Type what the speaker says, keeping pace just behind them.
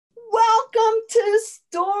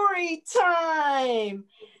story time.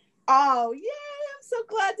 Oh, yay, I'm so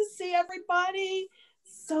glad to see everybody.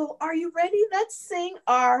 So are you ready? Let's sing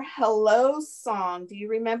our hello song. Do you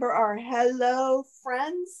remember our hello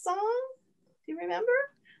friends song? Do you remember?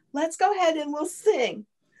 Let's go ahead and we'll sing.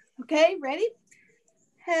 Okay, ready?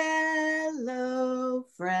 Hello,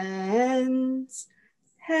 friends.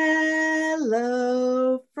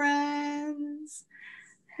 Hello, friends.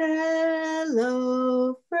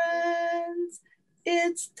 Hello, friends.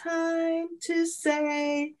 It's time to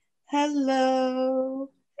say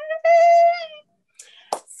hello.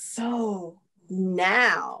 Hey! So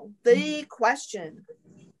now the question,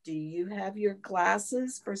 do you have your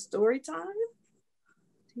glasses for story time?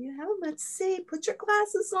 Do you have them? Let's see. Put your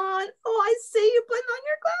glasses on. Oh, I see you putting on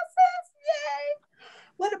your glasses. Yay.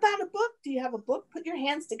 What about a book? Do you have a book? Put your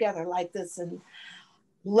hands together like this and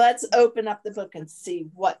let's open up the book and see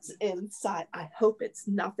what's inside. I hope it's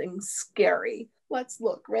nothing scary. Let's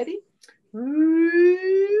look. Ready? Oh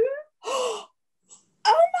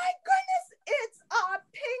my goodness, it's a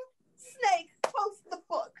pink snake. Close the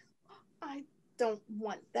book. I don't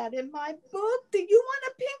want that in my book. Do you want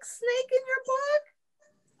a pink snake in your book?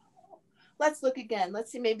 Let's look again.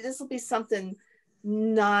 Let's see. Maybe this will be something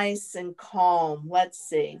nice and calm. Let's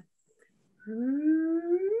see.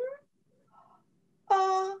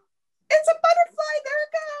 It's a butterfly. There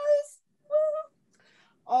it goes.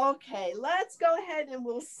 Okay, let's go ahead and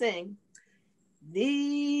we'll sing.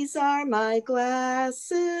 These are my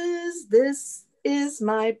glasses. This is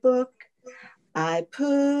my book. I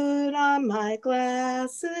put on my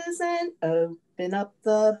glasses and open up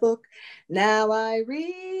the book. Now I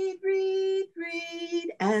read, read,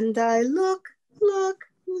 read, and I look, look,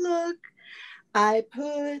 look. I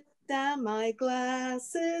put down my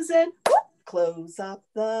glasses and whoop, close up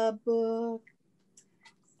the book.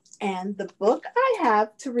 And the book I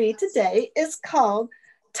have to read today is called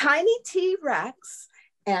Tiny T-Rex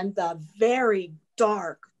and the Very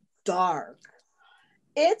Dark, Dark.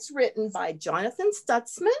 It's written by Jonathan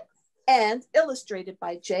Stutzman and illustrated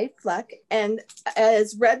by Jay Fleck and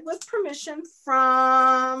is read with permission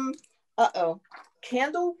from,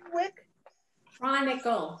 Candlewick?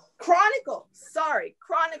 Chronicle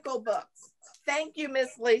Books. Thank you,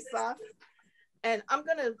 Miss Lisa. And I'm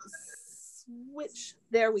going to switch.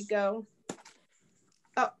 There we go.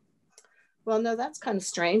 Oh, well, no, that's kind of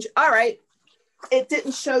strange. All right. It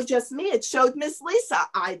didn't show just me. It showed Miss Lisa.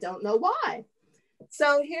 I don't know why.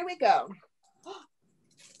 So here we go.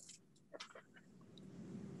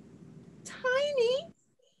 Tiny,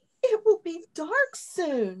 it will be dark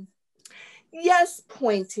soon. Yes,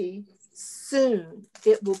 Pointy, soon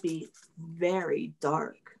it will be very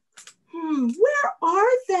dark. Where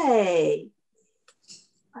are they?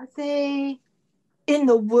 Are they in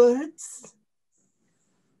the woods?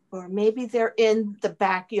 Or maybe they're in the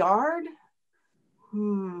backyard?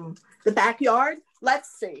 The backyard? Let's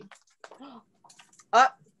see.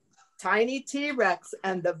 Up, Tiny T-Rex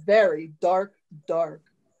and the Very Dark, Dark.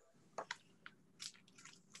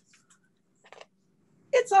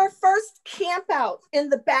 It's our first camp out in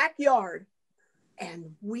the backyard,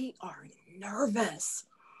 and we are nervous.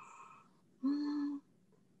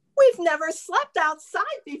 We've never slept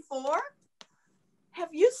outside before.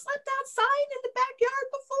 Have you slept outside in the backyard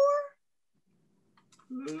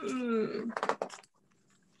before?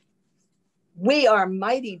 We are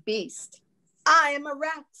mighty beast. I am a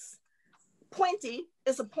Rex. Pointy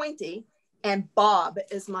is a Pointy, and Bob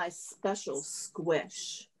is my special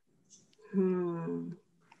squish. Do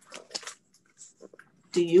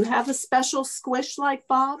you have a special squish like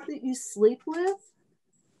Bob that you sleep with?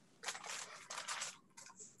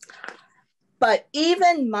 But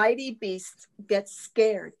even mighty beast gets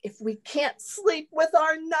scared if we can't sleep with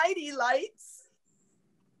our nighty lights.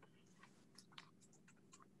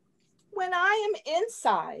 When I am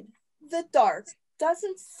inside, the dark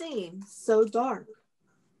doesn't seem so dark.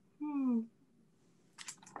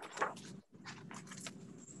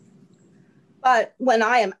 But when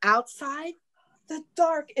I am outside, the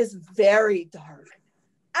dark is very dark.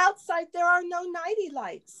 Outside, there are no nighty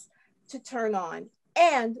lights to turn on.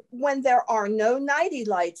 And when there are no nighty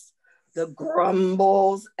lights, the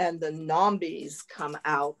grumbles and the nombies come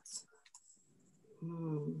out.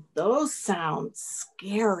 Those sound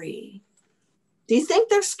scary. Do you think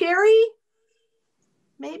they're scary?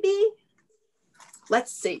 Maybe?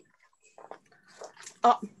 Let's see.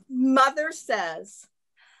 Mother says,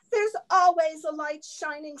 there's always a light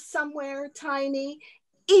shining somewhere, Tiny,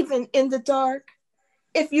 even in the dark.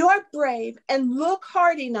 If you are brave and look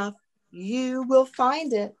hard enough, you will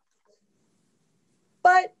find it.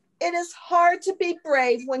 But it is hard to be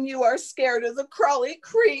brave when you are scared of the crawly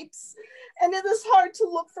creeps And it is hard to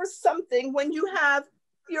look for something when you have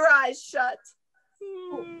your eyes shut.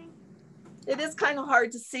 It is kind of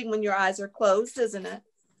hard to see when your eyes are closed, isn't it?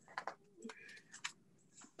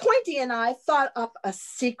 Pointy and I thought up a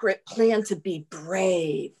secret plan to be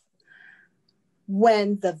brave.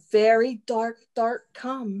 When the very dark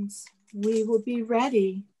comes, we will be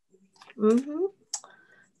ready.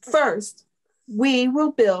 First, we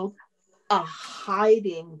will build a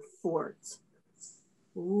hiding fort.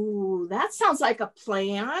 Ooh, that sounds like a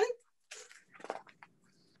plan.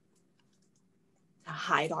 To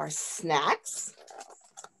hide our snacks.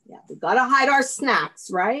 Yeah, we gotta hide our snacks,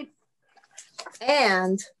 right?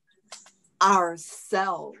 And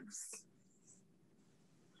ourselves.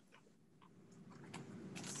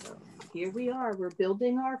 So here we are, we're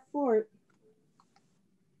building our fort.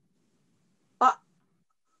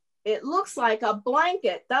 It looks like a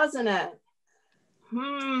blanket, doesn't it?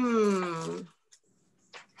 I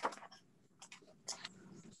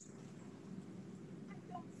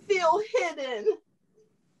don't feel hidden.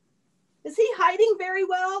 Is he hiding very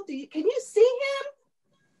well? Can you see him?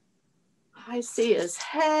 I see his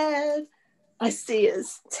head. I see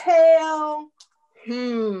his tail.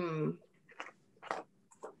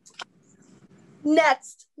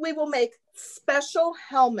 Next, we will make special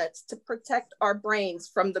helmets to protect our brains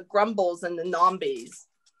from the grumbles and the zombies.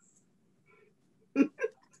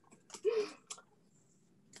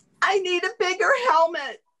 I need a bigger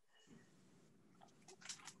helmet.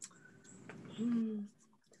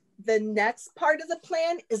 The next part of the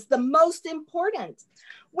plan is the most important.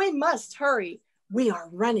 We must hurry. We are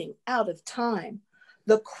running out of time.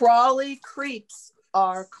 The crawly creeps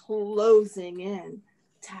are closing in.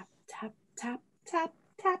 Tap, tap, tap, tap,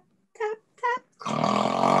 tap, tap, tap.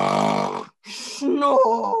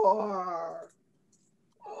 Snore.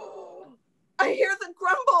 I hear the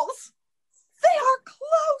grumbles. They are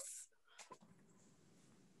close.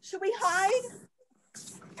 Should we hide?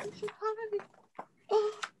 We should hide.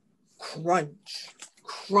 Crunch,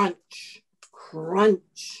 crunch,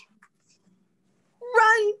 crunch.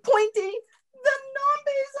 Run, Pointy. The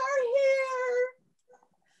zombies are here.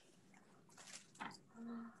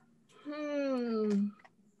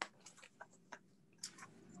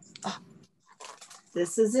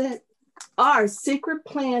 This is it. Our secret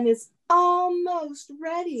plan is almost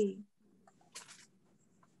ready.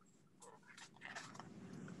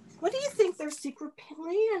 What do you think their secret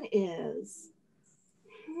plan is?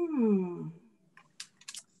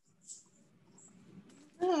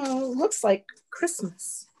 Oh, looks like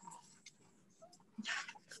Christmas.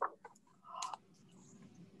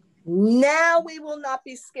 Now we will not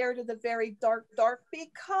be scared of the very dark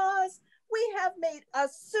because we have made a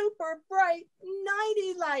super bright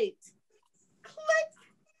nighty light. Click.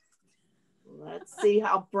 Let's see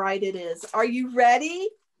how bright it is. Are you ready?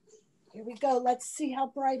 Here we go. Let's see how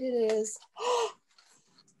bright it is.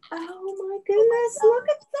 Oh my goodness, look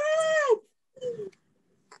at that.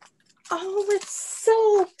 Oh, it's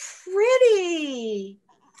so pretty.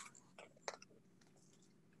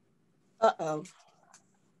 Uh-oh.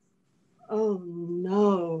 Oh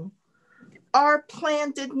no. Our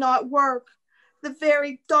plan did not work. The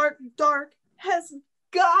very dark has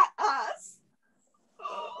got us.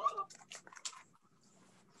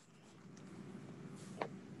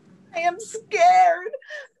 I am scared.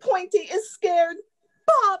 Pointy is scared.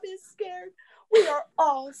 Bob is scared. We are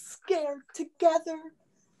all scared together.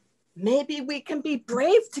 Maybe we can be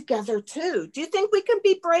brave together too. Do you think we can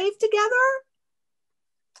be brave together?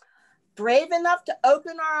 Brave enough to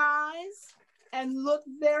open our eyes and look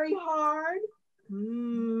very hard?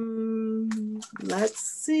 Let's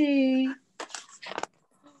see.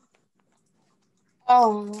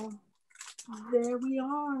 Oh, there we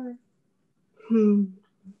are.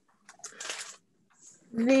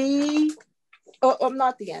 I'm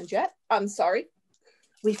not the end yet. I'm sorry.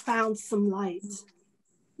 We found some light.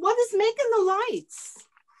 What is making the lights?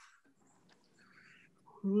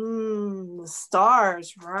 The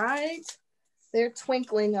stars, right? They're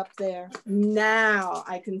twinkling up there. Now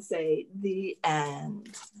I can say the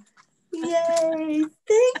end. Yay,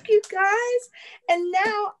 thank you guys. And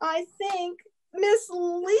now I think Miss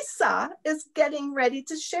Lisa is getting ready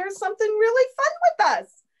to share something really fun with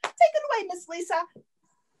us. Take it away, Miss Lisa.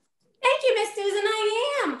 Thank you, Miss Susan.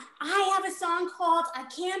 I am. I have a song called A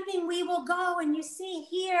Camping We Will Go. And you see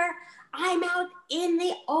here, I'm out in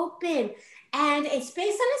the open. And it's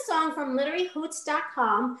based on a song from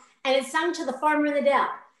literaryyhoots.com. And it's sung to the farmer in the dell.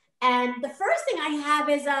 And the first thing I have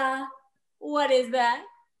is what is that?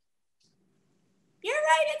 You're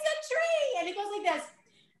right, it's a tree. And it goes like this.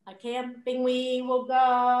 A camping we will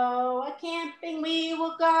go. A camping we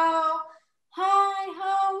will go. Hi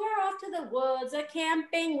ho, we're off to the the woods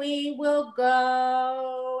a-camping we will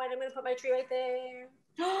go. And I'm going to put my tree right there.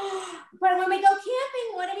 But when we go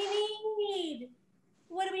camping, what do we need?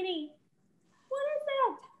 What do we need? What is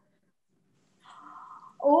that?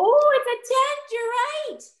 Oh, it's a tent, you're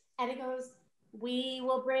right. And it goes, we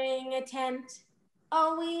will bring a tent.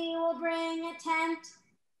 Oh, we will bring a tent.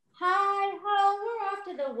 Hi ho, we're off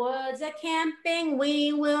to the woods a-camping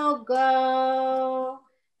we will go.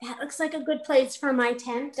 That looks like a good place for my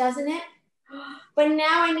tent, doesn't it? But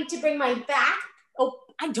now I need to bring my back. Oh,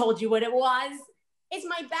 I told you what it was. It's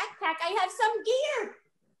my backpack. I have some gear.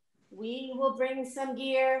 We will bring some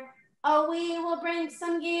gear. Oh, we will bring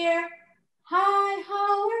some gear. Hi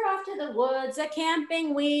ho, we're off to the woods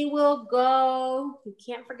a-camping we will go. You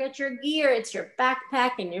can't forget your gear. It's your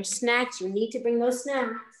backpack and your snacks. You need to bring those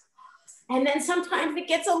snacks. And then sometimes it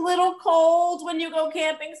gets a little cold when you go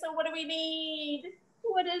camping. So what do we need?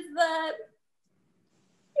 What is that?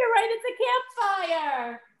 You're right, it's a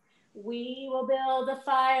campfire. We will build a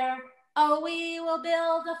fire. Oh, we will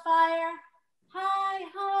build a fire. Hi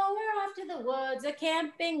ho, we're off to the woods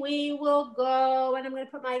a-camping we will go. And I'm going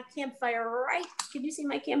to put my campfire right. Can you see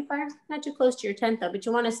my campfire? Not too close to your tent though, but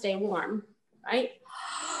you want to stay warm, right?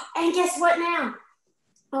 And guess what now?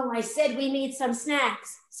 Oh, I said we need some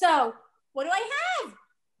snacks. So what do I have?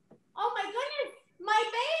 Oh my goodness, my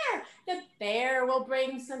bear. The bear will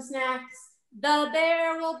bring some snacks. The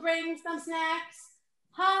bear will bring some snacks.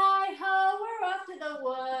 Hi ho, we're off to the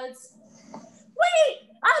woods. Wait,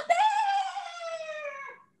 a bear!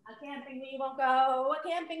 A-camping we won't go,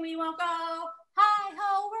 a-camping we won't go. Hi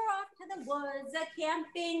ho, we're off to the woods,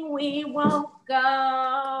 a-camping we won't go.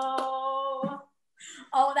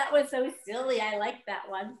 Oh, that was so silly. I like that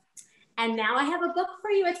one. And now I have a book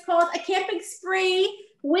for you. It's called A Camping Spree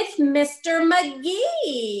with Mr.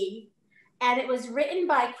 Magee. And it was written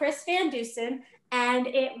by Chris Van Dusen, and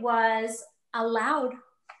it was allowed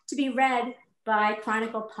to be read by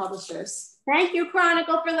Chronicle Publishers. Thank you,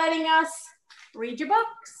 Chronicle, for letting us read your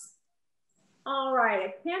books. All right,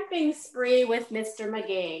 A Camping Spree with Mr.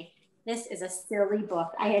 Magee. This is a silly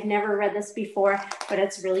book. I had never read this before, but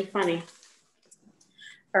it's really funny.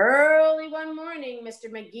 Early one morning at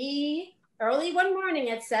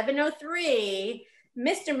 7:03,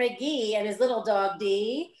 Mr. Magee and his little dog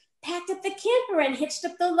Dee packed up the camper and hitched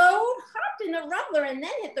up the load, hopped in a rumbler and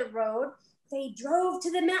then hit the road. They drove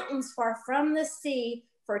to the mountains far from the sea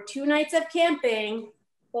for 2 nights of camping,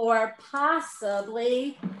 or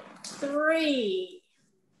possibly 3.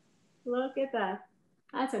 Look at that.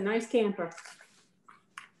 That's a nice camper.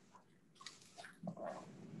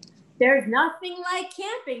 There's nothing like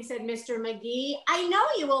camping, said Mr. Magee. I know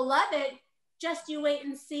you will love it. Just you wait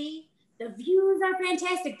and see. The views are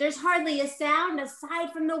fantastic. There's hardly a sound.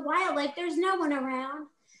 Aside from the wildlife, there's no one around.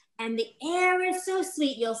 And the air is so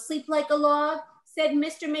sweet, you'll sleep like a log, said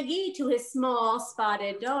Mr. Magee to his small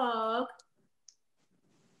spotted dog.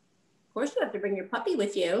 Of course, you have to bring your puppy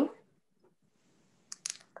with you.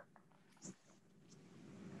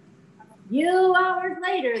 A few hours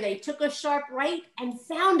later, they took a sharp right and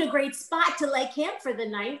found a great spot to lay camp for the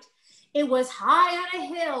night. It was high on a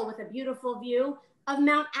hill with a beautiful view of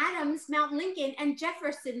Mount Adams, Mount Lincoln, and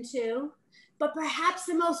Jefferson too. But perhaps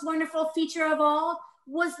the most wonderful feature of all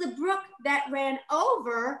was the brook that ran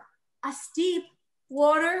over a steep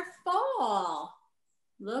waterfall.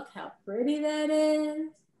 Look how pretty that is.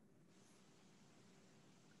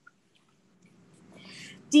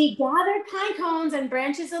 Dee gathered pine cones and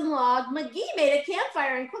branches and logs. Magee made a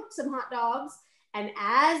campfire and cooked some hot dogs. And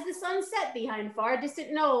as the sun set behind far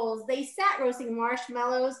distant knolls, they sat roasting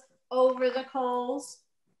marshmallows over the coals.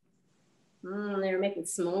 They were making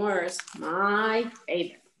s'mores, my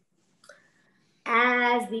favorite.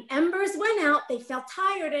 As the embers went out, they felt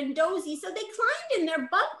tired and dozy, so they climbed in their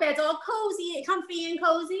bunk beds all cozy, comfy and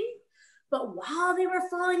cozy. But while they were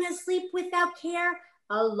falling asleep without care,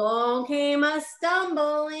 along came a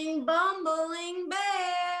stumbling, bumbling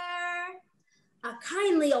bear. A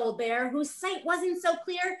kindly old bear whose sight wasn't so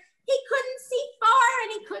clear. He couldn't see far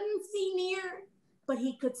and he couldn't see near, but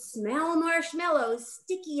he could smell marshmallows,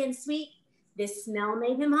 sticky and sweet. This smell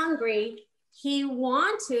made him hungry. He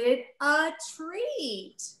wanted a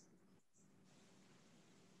treat.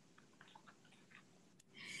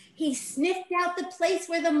 He sniffed out the place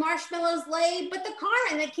where the marshmallows lay, but the car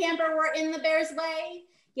and the camper were in the bear's way.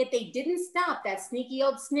 Yet they didn't stop that sneaky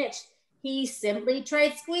old snitch. He simply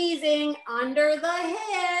tried squeezing under the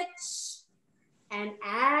hitch. And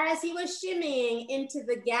as he was shimmying into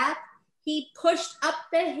the gap, he pushed up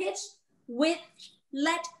the hitch, which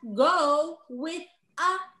let go with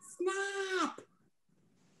a snap.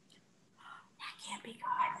 That can't be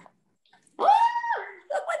good. Oh,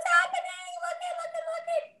 look what's happening.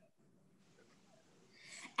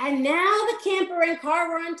 And now the camper and car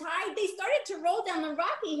were untied. They started to roll down the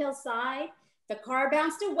rocky hillside. The car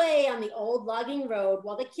bounced away on the old logging road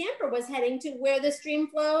while the camper was heading to where the stream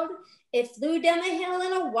flowed. It flew down the hill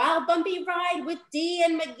in a wild, bumpy ride with Dee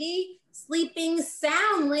and Magee sleeping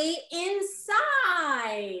soundly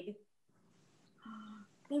inside.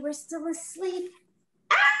 They were still asleep.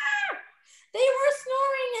 Ah! They were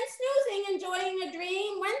snoring and snoozing, enjoying a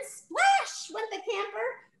dream, when splash went the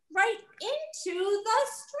camper right into the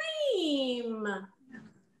stream.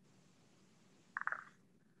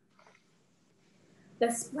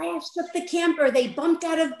 The splash shook the camper. They bumped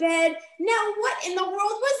out of bed. Now what in the world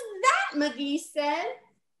was that, Magee said.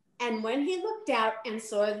 And when he looked out and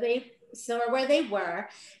saw where they were,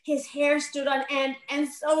 his hair stood on end, and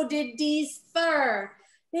so did Dee's fur.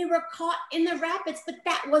 They were caught in the rapids, but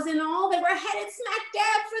that wasn't all. They were headed smack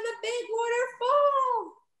dab for the big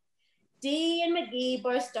waterfall. Dee and Magee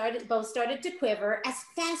both started to quiver as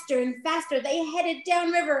faster and faster they headed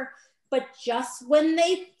downriver. But just when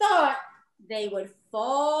they thought they would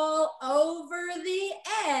fall over the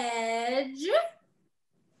edge,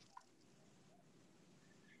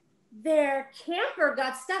 their camper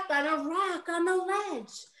got stuck on a rock on the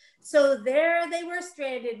ledge. So there they were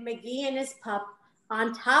stranded, Magee and his pup,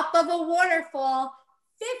 on top of a waterfall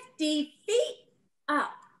 50 feet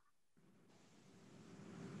up.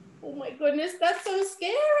 Oh my goodness, that's so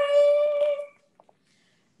scary.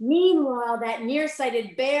 Meanwhile, that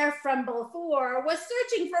nearsighted bear from before was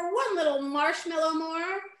searching for one little marshmallow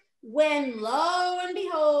more, when lo and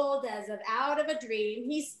behold, as if out of a dream,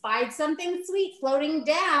 he spied something sweet floating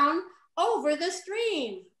down over the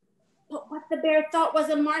stream. But what the bear thought was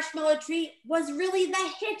a marshmallow treat was really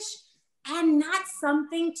the hitch and not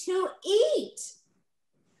something to eat.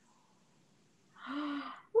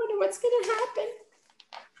 Wonder what's gonna happen.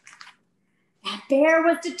 That bear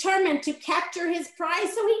was determined to capture his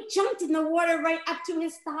prize, so he jumped in the water right up to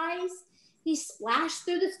his thighs. He splashed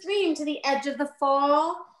through the stream to the edge of the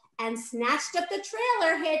fall and snatched up the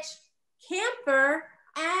trailer hitch, camper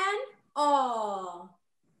and all.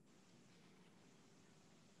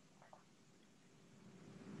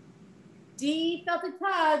 Dee felt a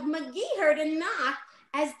tug. Magee heard a knock.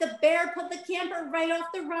 As the bear pulled the camper right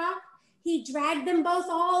off the rock, he dragged them both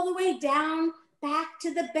all the way down back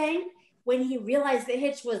to the bank. When he realized the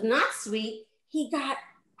hitch was not sweet,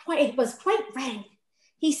 it was quite rank.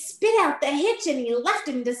 He spit out the hitch and he left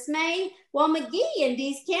in dismay, while Magee and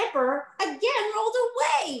Dee's camper again rolled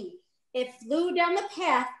away. It flew down the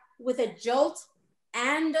path with a jolt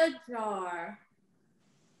and a jar.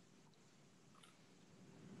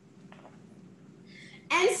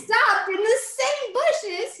 And stopped in the same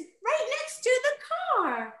bushes right next to the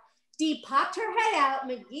car. Dee popped her head out.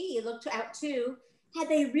 Magee looked out too. Had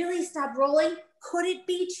they really stopped rolling? Could it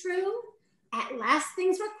be true? At last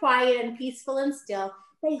things were quiet and peaceful and still.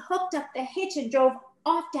 They hooked up the hitch and drove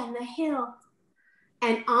off down the hill.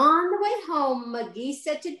 And on the way home, Magee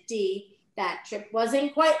said to Dee, that trip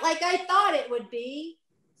wasn't quite like I thought it would be.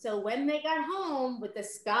 So when they got home with the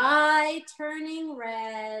sky turning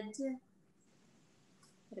red,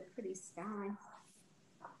 what a pretty sky,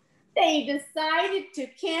 they decided to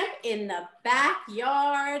camp in the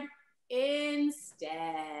backyard instead.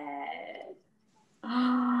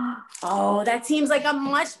 Oh, that seems like a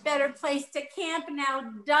much better place to camp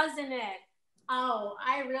now, doesn't it? Oh,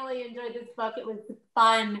 I really enjoyed this book. It was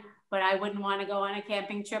fun, but I wouldn't want to go on a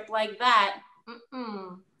camping trip like that.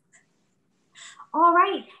 All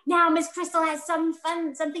right, now Miss Crystal has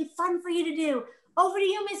something fun for you to do. Over to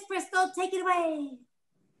you, Miss Crystal. Take it away.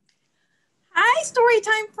 Hi,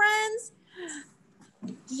 Storytime friends.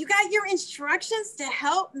 You got your instructions to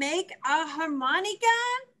help make a harmonica?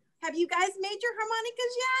 Have you guys made your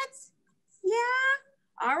harmonicas yet?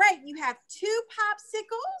 Yeah? All right, you have 2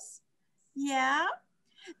 popsicles. Yeah.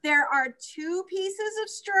 There are 2 pieces of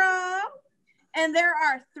straw, and there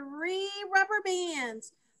are 3 rubber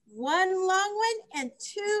bands, 1 long one and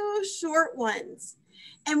 2 short ones.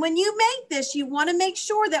 And when you make this, you want to make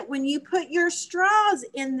sure that when you put your straws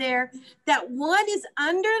in there, that one is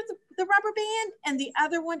under the rubber band and the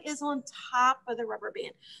other one is on top of the rubber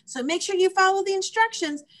band. So make sure you follow the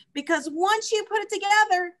instructions, because once you put it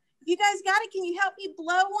together, if you guys got it, can you help me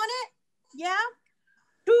blow on it? Yeah?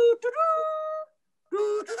 Do, do, do,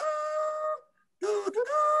 do, do, do, do, do.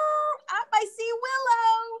 Up, I see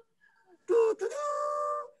Willow. Do, do, do,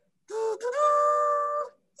 do, do, do.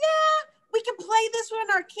 Yeah. We can play this one,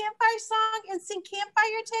 our campfire song, and sing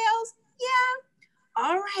campfire tales. Yeah.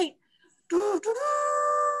 All right.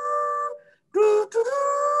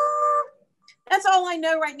 That's all I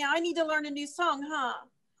know right now. I need to learn a new song, huh?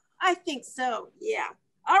 I think so. Yeah.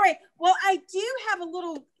 All right. Well, I do have a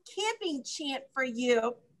little camping chant for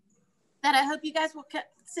you that I hope you guys will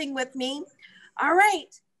sing with me. All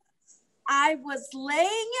right. I was laying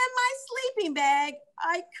in my sleeping bag.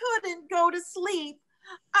 I couldn't go to sleep.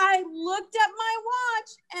 I looked at my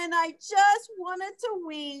watch and I just wanted to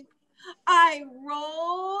weep. I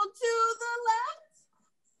rolled to the left.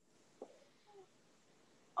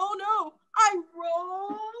 Oh no, I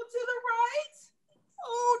rolled to the right.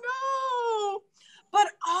 Oh no. But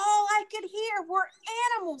all I could hear were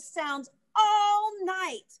animal sounds all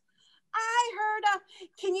night. I heard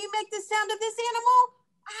can you make the sound of this animal?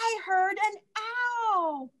 I heard an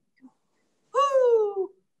owl.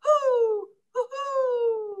 Hoo, hoo, hoo,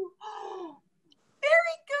 hoo.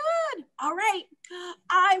 Very good. All right.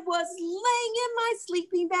 I was laying in my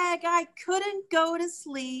sleeping bag. I couldn't go to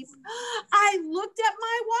sleep. I looked at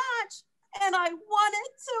my watch and I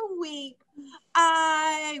wanted to weep.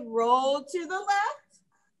 I rolled to the left.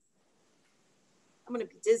 I'm going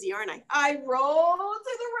to be dizzy, aren't I? I rolled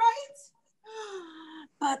to the right.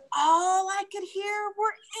 But all I could hear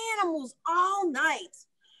were animals all night.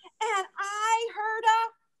 And I heard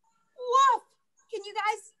a woof. Can you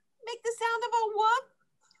guys make the sound of a woof?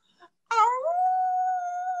 Ow!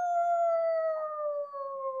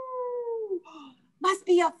 Must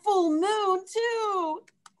be a full moon too.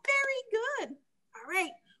 Very good. All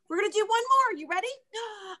right, we're gonna do one more. You ready?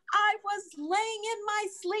 I was laying in my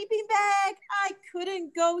sleeping bag. I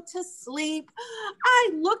couldn't go to sleep.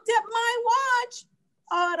 I looked at my watch,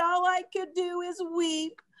 but all I could do is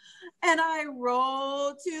weep. And I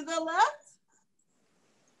rolled to the left.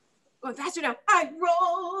 Going faster now. I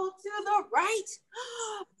rolled to the right.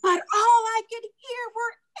 But all I could hear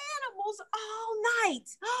were animals all night.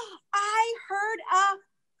 I heard a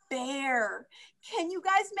bear. Can you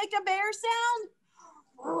guys make a bear sound?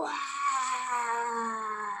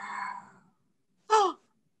 Oh.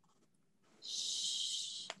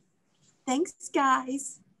 Shh. Thanks,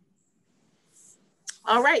 guys.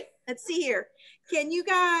 All right, let's see here. Can you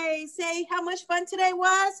guys say how much fun today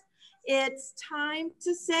was? It's time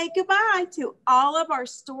to say goodbye to all of our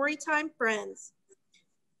Storytime friends.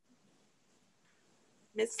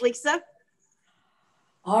 Miss Lisa?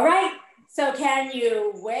 All right, so can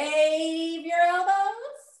you wave your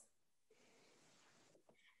elbows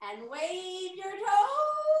and wave your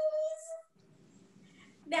toes?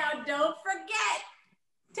 Now don't forget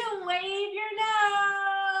to wave your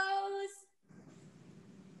nose.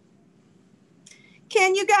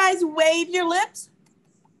 Can you guys wave your lips?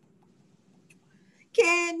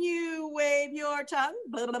 Can you wave your tongue?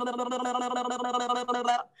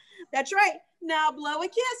 That's right. Now blow a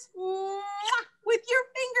kiss with your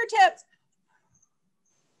fingertips.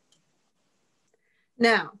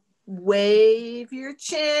 Now, wave your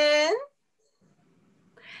chin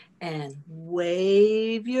and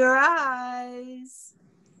wave your eyes.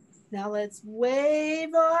 Now let's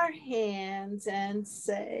wave our hands and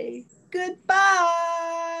say goodbye.